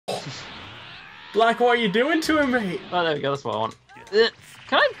Black, what are you doing to him, mate? Oh, there we go. That's what I want. Can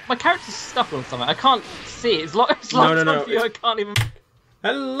I? My character's stuck on something. I can't see it. It's locked No, on you. I can't even.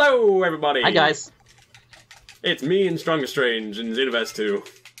 Hello, everybody. Hi, guys. It's me and StrongerStrange in Xenoverse 2.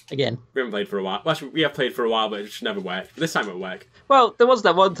 Again. We haven't played for a while. Well, actually, we have played for a while, but it just never worked. This time it'll work. Well, there was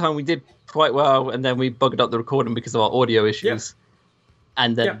that one time we did quite well, and then we bugged up the recording because of our audio issues. Yep.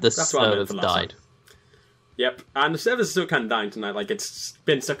 And then Yep, the that's what I meant servers for last died. time. Yep, and the server's still kind of dying tonight. Like, it's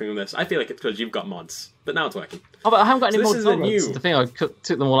been stuck on this. I feel like it's because you've got mods, but now it's working. Oh, but I haven't got any So more this is a downloads. new- The thing, I took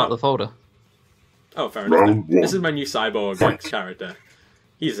them all out of the folder. Oh, fair enough. Then. This is my new Cyborg character.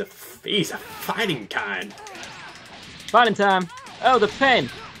 He's a fighting kind. Fighting time! Oh, the pen!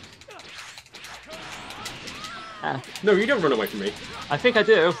 Ah, No, you don't run away from me. I think I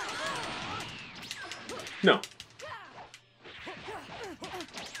do. No.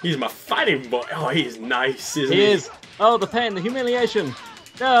 He's my fighting boy. Oh, he's nice, isn't he? He is. Oh, the pen, the humiliation.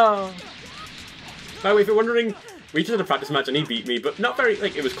 No. By the way, if you're wondering, we just had a practice match and he beat me, but not very,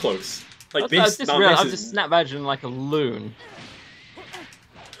 like, it was close. Like, I this, just now realized this I'm is... just snap badging like a loon.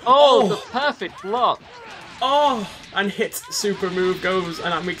 Oh, Oh. the perfect block. Oh! And hits super move goes,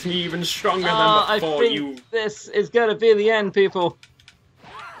 and that makes me even stronger than I before think you... this is going to be the end, people.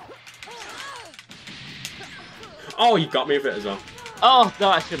 Oh, you got me with it as well. Oh, no,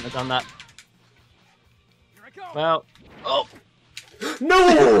 I shouldn't have done that. Well, oh!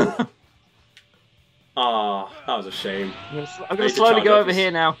 No! Ah, that was a shame. I'm going I to need to slowly charge go up over this.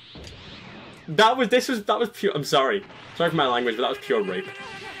 here now. That was pure... I'm sorry. Sorry for my language, but that was pure rape.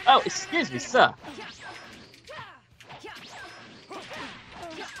 Oh, excuse me, sir.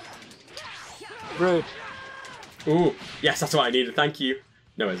 Rude. Ooh, yes, that's what I needed. Thank you.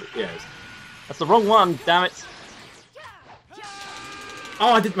 No, is it? Yeah, it is. That's the wrong one, damn it.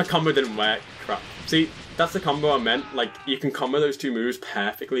 Oh, my combo didn't work. Crap. See, that's the combo I meant. Like, you can combo those two moves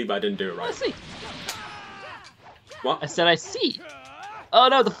perfectly, but I didn't do it I right. see. What? I said I see. Oh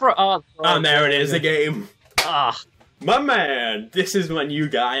no, the front. Oh, And there it is, the game. Ah, My man, this is my new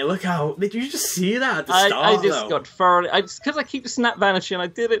guy. Look how... Did you just see that at the I start, just though? got thoroughly. Because I keep snap vanishing, I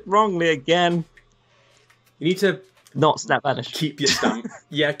did it wrongly again. You need to Not snap vanish. keep your stamina.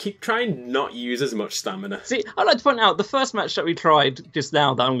 Yeah, try and not use as much stamina. See, I'd like to point out the first match that we tried just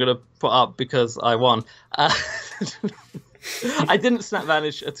now that I'm going to put up because I won. I didn't snap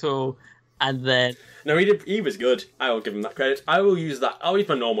vanish at all, and then No, he was good. I will give him that credit. I will use that. I'll use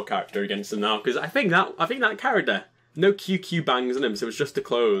my normal character against him now because I think that character, no QQ bangs in him, so it's just the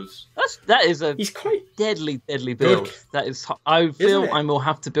clothes. that is a He's quite deadly build. Good. That is. I feel it? I will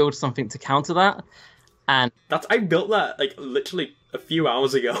have to build something to counter that, and I built that like literally a few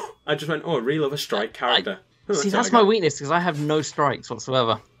hours ago. I just went, oh, I really love a strike character. see what that's I my got. weakness because I have no strikes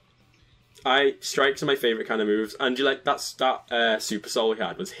whatsoever. Strikes are my favourite kind of moves, and you like that super soul he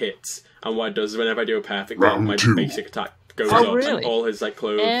had was hits, and what it does is whenever I do a perfect hit, my basic attack goes up, really? and all his like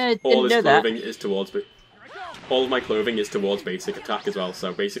clothes, didn't all his know that. clothing is towards, all of my clothing is towards basic attack as well.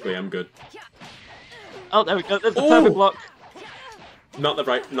 So basically, I'm good. Oh, there we go. There's the Ooh. perfect block. Not the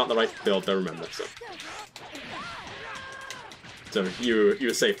right build. I remember. So you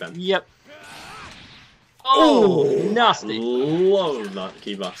were safe then. Yep. Oh, nasty. Love that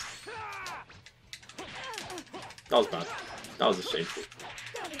key blast. That was bad. That was a shameful.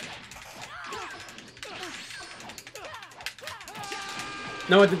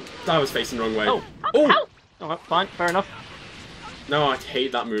 No, I was facing the wrong way. Oh, Oh! ow. Alright, fine, fair enough. No, I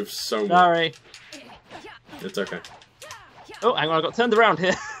hate that move so much. Sorry. It's okay. Oh, hang on, I got turned around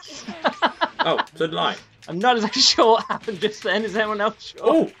here. Oh, so did I. I'm not exactly sure what happened just then. Is anyone else sure?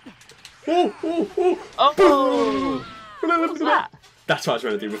 Oh! Oh! Oh! Oh! Oh! What's that? That's what I was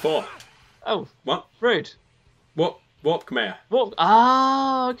trying to do before. Oh, What? rude. What? Come here. What?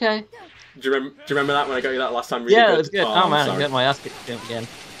 Ah, okay. Do you remember that when I got you that last time? Really Yeah, good? that was good. Oh, I'm man, I'm sorry. getting my ass kicked again.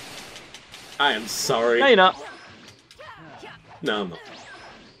 I am sorry. No, you're not. No, I'm not.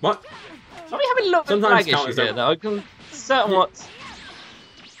 What? Are we having a little bit of Sometimes lag issue counters here, don't- though? I can certain what.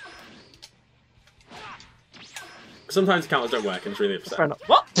 Sometimes counters don't work and it's really Fair upsetting. enough.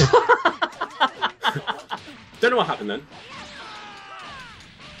 What? Don't know what happened then.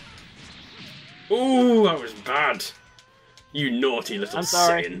 Ooh, that was bad. You naughty little I'm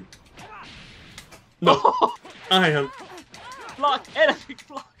sorry. Saiyan. No, I am. Block! Anything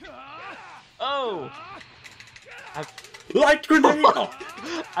block! Oh! Light grenade! Oh,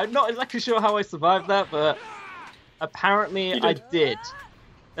 I'm not exactly sure how I survived that, but apparently You I did.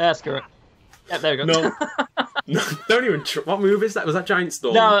 did. Screw it. Yeah, there we go. no. No, don't even what move is that? Was that Giant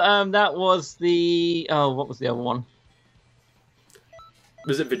Storm? No, that was the... Oh, what was the other one?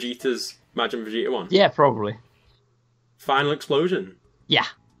 Was it Vegeta's Imagine Vegeta one? Yeah, probably. Final Explosion. Yeah.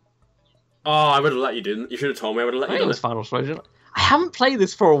 Oh, I would have let you do. You should have told me. I would have let I you think do it was Final Explosion. I haven't played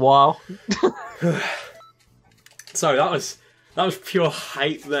this for a while. Sorry, that was pure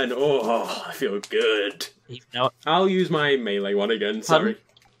hype then. Oh, I feel good. No. I'll use my melee one again. Sorry.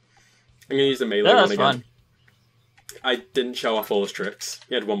 I'm gonna use the melee one again. Fine. I didn't show off all his tricks.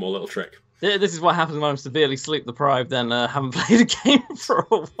 He had one more little trick. This is what happens when I'm severely sleep deprived and haven't played a game for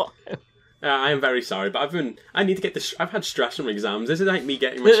a while. I am very sorry, but I need to get this. I've had stress from exams. This is like me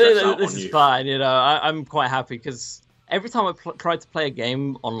getting my stress out on you. This is fine, you know. I'm quite happy because every time I try to play a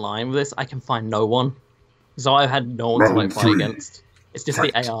game online with this, I can find no one. So I've had no one to like play against. It's just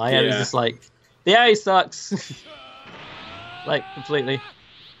the AI, and it's just like the AI sucks, like completely.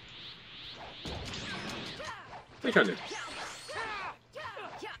 What are you trying to do?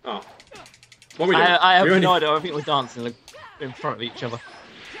 Oh. What are we doing? I have no idea. I think we're dancing like, in front of each other.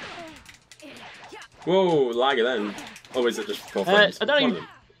 Whoa, lag then. Or is it just 4 frames? I don't even...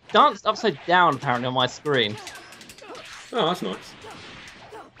 Danced upside down, apparently, on my screen. Oh, that's nice.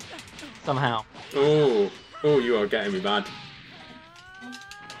 Somehow. Oh, you are getting me bad.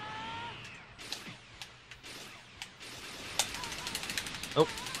 Oh.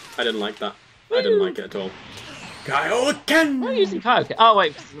 I didn't like that. I didn't like it at all. Kaioken! Why are you using Kaioken? Oh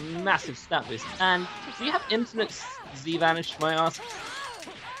wait, it's a massive stat boost. And do you have infinite Z vanish, may I ask?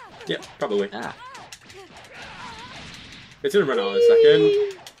 Yeah, probably. Ah. It's gonna run out in a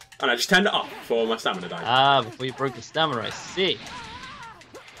second. And I just turned it off before my stamina died. Ah, before you broke your stamina, I see.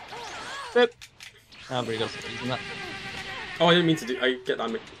 Boop. Ah, but you got some using that. Oh, I didn't mean to do. I get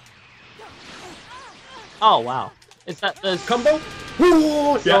that. Oh wow. Is that the combo?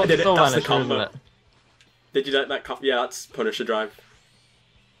 Ooh, yeah, I did it. That's the combo. Isn't it? Did you like that combo? Yeah, that's Punisher Drive.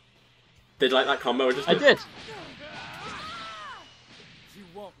 Did you like that combo? I did.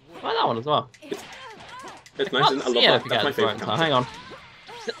 I like that one as well. It's nice, and I love that. That's my favourite combo. Hang on.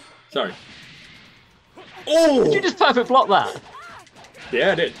 Sorry. Oh! Did you just perfect block that?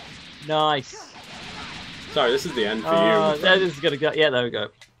 Yeah, I did. Nice. Sorry, this is the end for you. Yeah, this is gonna go. Yeah, there we go.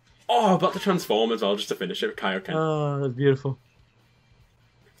 Oh, I've got to transform as well, just to finish it with Kaioken. Oh, that's beautiful.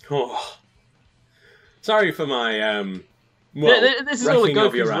 Oh. Sorry for my, this is all a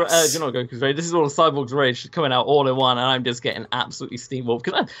Goku's not Goku's Rage. This is all a Cyborg's Rage coming out all in one, and I'm just getting absolutely steamwalked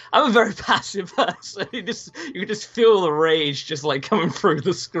because I'm a very passive person. You can just feel the rage just like coming through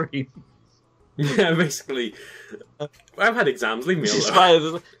the screen. Yeah, basically. I've had exams. Leave me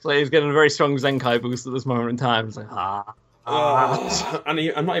alone. It's like he's getting a very strong Zenkai boost at this moment in time. It's like and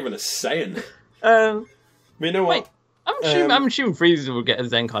I'm not even a Saiyan. You know what? Wait, I'm assuming Frieza will get a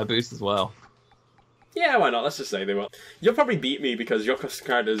Zenkai boost as well. Yeah, why not? Let's just say they will. You'll probably beat me because your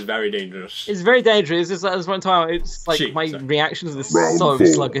character is very dangerous. It's very dangerous. It's like, at this one time, it's like my reactions are so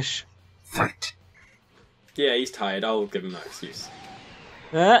sluggish. Fight. Yeah, he's tired. I'll give him that excuse.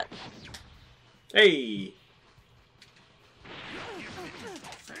 Hey!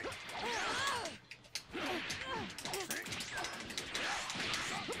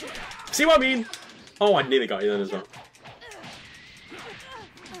 See what I mean? Oh, I nearly got you then as well.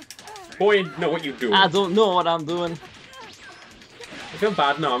 Boy, know what you're doing. I don't know what I'm doing. I feel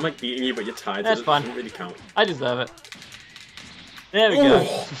bad now. I'm like beating you, but you're tired. That's fine. It doesn't really count. I deserve it. There we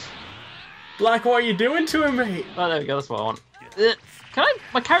go. Black, what are you doing to him, mate? Oh, there we go. That's what I want. Can I?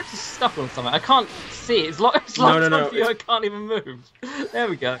 My character's stuck on something. I can't see. It's locked No. on you. I can't even move. There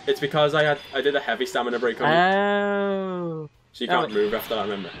we go. It's because I did a heavy stamina break on you. So you can't move after that,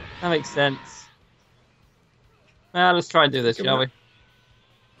 remember? That makes sense. Well, let's try and do this, shall we?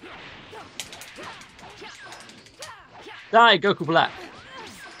 Die, Goku Black.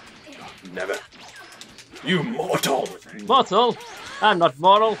 Never. You mortal. Mortal? I'm not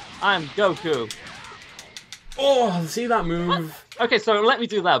mortal. I'm Goku. Oh, see that move? What? Okay, so let me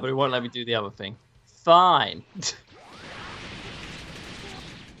do that, but it won't let me do the other thing. Fine.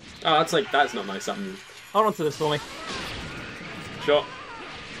 Oh, that's not nice, that move. Hold on to this for me. Sure.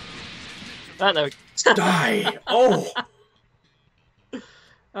 There we go. Die! Oh!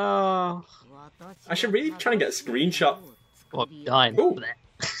 Oh. I should really try and get a screenshot. What, dying?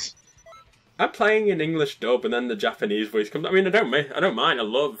 I'm playing in English dub and then the Japanese voice comes. I mean, I don't mind. I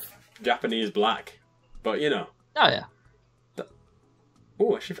love Japanese black, but you know. Oh yeah.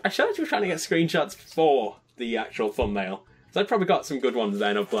 Oh, I should actually try to get screenshots for the actual thumbnail. So I've probably got some good ones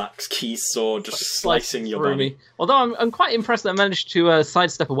then of Black's key sword just slicing your body. Me. Although I'm quite impressed that I managed to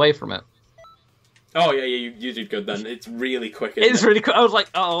sidestep away from it. Oh yeah, you did good then. It's really quick. It's really quick. I was like,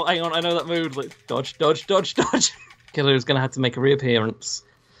 oh, hang on, I know that move. Like, dodge, dodge, dodge, dodge. Killer's gonna have to make a reappearance.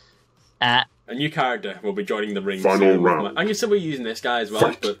 A new character will be joining the ring Final soon. round. I'm still using this guy as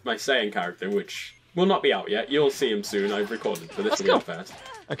well, but my Saiyan character, which will not be out yet. You'll see him soon. I've recorded, so this will be out first.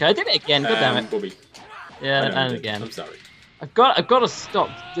 Okay, I did it again. God damn it. Bobby. Yeah, and again. I'm sorry. I've got to stop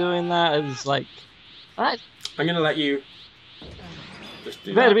doing that. It's like, I'm gonna let you. Just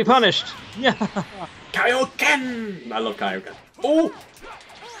do prepare to that. be punished. Yeah. Kaioken. I love Kaioken. Oh.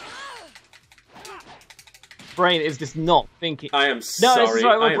 Brain is just not thinking. I am No, sorry. this is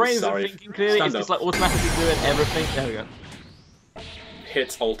right. My I brain am isn't sorry. thinking clearly. Stand It's just up. like automatically doing everything. There we go.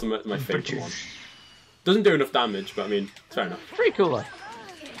 Hits ultimate, my favorite one. Doesn't do enough damage, but I mean, fair enough. Pretty cool though.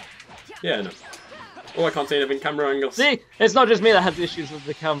 Yeah, no. Oh, I can't see anything. Camera angles. See, it's not just me that has issues with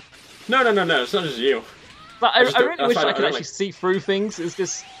the cam. No. It's not just you. But I just really don't- wish that's why I I could don't actually like- see through things. It's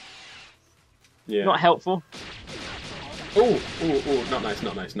just Yeah. not helpful. Oh, not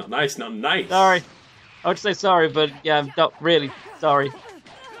nice. Sorry. I would say sorry, but yeah, I'm not really sorry.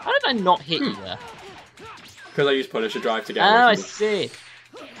 How did I not hit you there? Because I used Punisher Drive to get Oh, away I from see.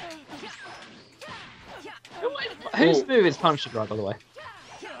 Whose move is Punisher Drive, by the way?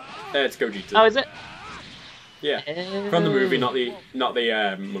 It's Gogeta. Oh, is it? Yeah. From the movie, not the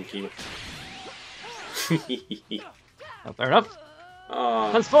monkey. Oh, fair enough. Oh.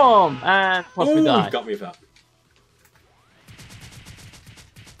 Transform and possibly die. Got me for that.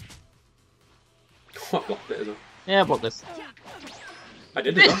 What blocked it as well? Yeah, block this. I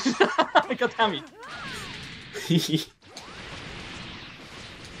did it. God damn you.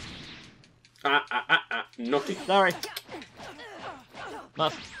 Naughty. Sorry.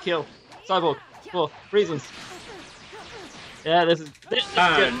 Must kill. Cyborg. For reasons. Yeah, this is good.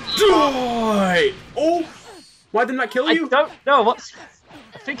 And die! Oh! Why didn't that kill I you? don't know what's.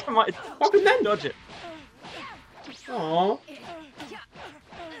 I think I might What happened then? dodge it. Aww.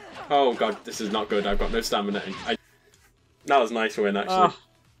 Oh god, this is not good. I've got no stamina. That was a nice win, actually.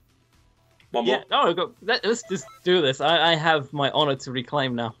 One more. Yeah, no, go. Let's just do this. I have my honor to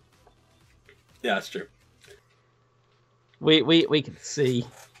reclaim now. Yeah, that's true. We can see.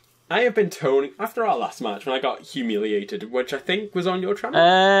 I have been toning after our last match when I got humiliated, which I think was on your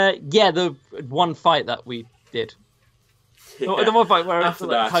channel. Yeah, the one fight that we did. Yeah. The one fight where it's After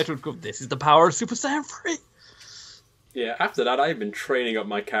like, that. titled, "This is the power of Super Saiyan 3." Yeah, after that, I've been training up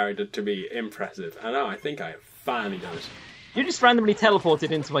my character to be impressive, and now I think I have finally done it. You just randomly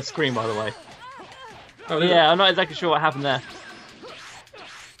teleported into my screen, by the way. Oh, did Yeah, I? I'm not exactly sure what happened there.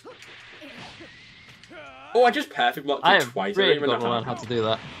 Oh, I just perfect blocked I it have twice. really I don't got even to know learn how to do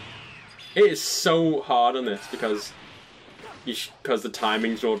that. It is so hard on this because the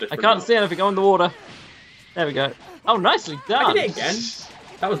timings are all I different. can't now. see anything. Go in the water. There we go. Oh, nicely done. I did it again.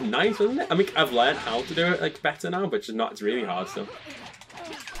 That was nice, wasn't it? I mean, I've learned how to do it like better now, but it's not. It's really hard still.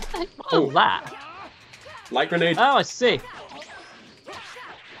 What was that? Light grenade. Oh, I see.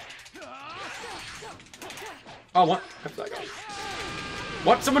 Oh, what? How did that go?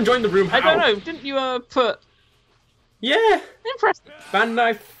 What? Someone joined the room. How? I don't know. Didn't you put? Yeah. Impressive.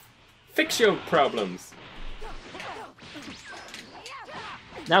 Bandai, fix your problems.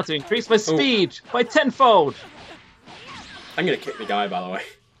 Now to increase my speed by tenfold. I'm gonna kick the guy, by the way.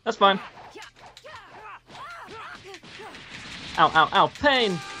 That's fine. Ow, ow, ow.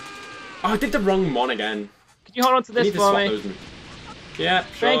 Pain. Oh, I did the wrong one again. Could you hold on to I this need to for swap me? those moves. Yeah,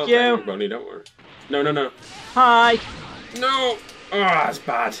 sure. Thank you. Bonnie, don't worry. No, no, no. Hi. No! Oh, that's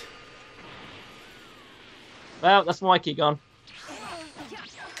bad. Well, that's my key gone.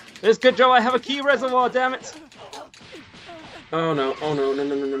 It's good job I have a key reservoir, damn it. Oh no, oh no, no,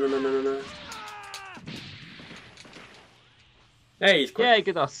 no, no, no, no, no, no, no. Hey, he's quick. Yay,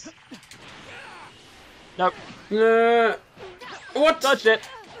 good us. Nope. What? Dodged it.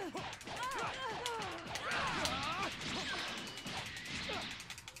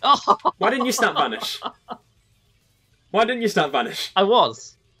 Oh, Why didn't you snap vanish? Why didn't you snap vanish? I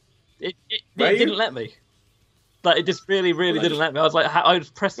was. It Were you? didn't let me. Like, it just really didn't let me. I was like, I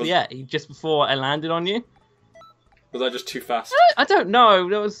just pressed the A just before I landed on you. Was I just too fast? I don't know.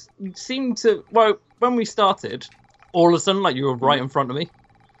 There was, you seemed to, well, when we started, all of a sudden, like, you were right in front of me.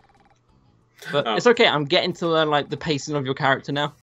 But Oh. it's okay. I'm getting to learn, like, the pacing of your character now.